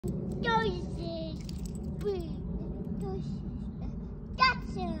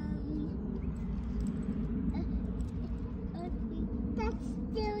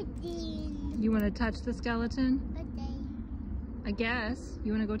You want to touch the skeleton? Okay. I guess.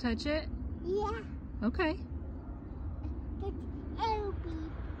 You want to go touch it? Yeah. Okay. You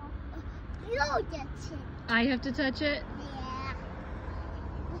touch it. I have to touch it? Yeah.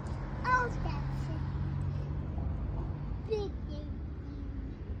 I'll touch it. Big baby.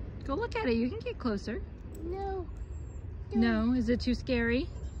 Go look at it. You can get closer. No. No? Is it too scary?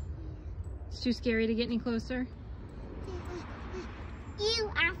 It's too scary to get any closer? You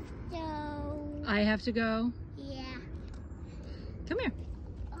have to. I have to go? Yeah. Come here.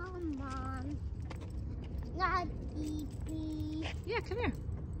 Oh, Mom. Not baby. Yeah, come here.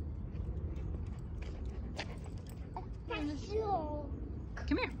 Sure.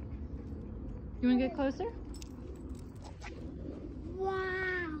 Come here. You want to get closer?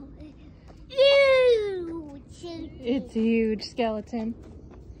 Wow. Ew. It's a huge skeleton.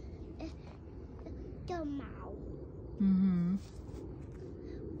 The mouth. Mm-hmm.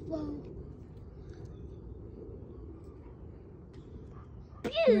 Whoa.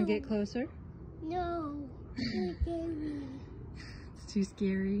 You want to get closer? No. It's too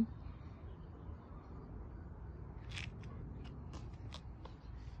scary.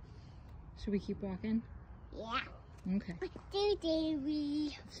 Should we keep walking? Yeah. Okay.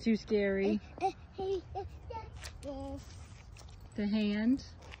 Baby. It's too scary. Hey, that's this. The hand.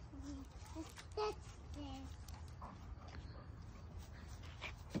 That's this.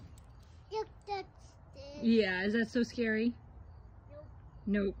 Look, that's this. Yeah, is that so scary? Nope.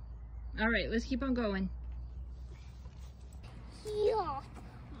 Nope. All right, let's keep on going. Yeah.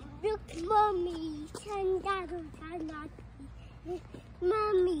 Look, Mommy. Santa.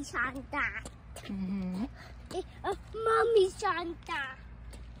 Mommy Santa. Mm-hmm. Mommy Santa.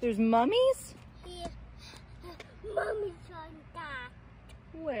 There's mummies? Yeah. Mommy Santa.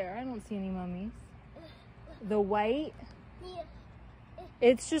 Where? I don't see any mummies. The white? Yeah.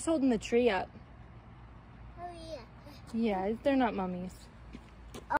 It's just holding the tree up. Oh, yeah. Yeah, they're not mummies.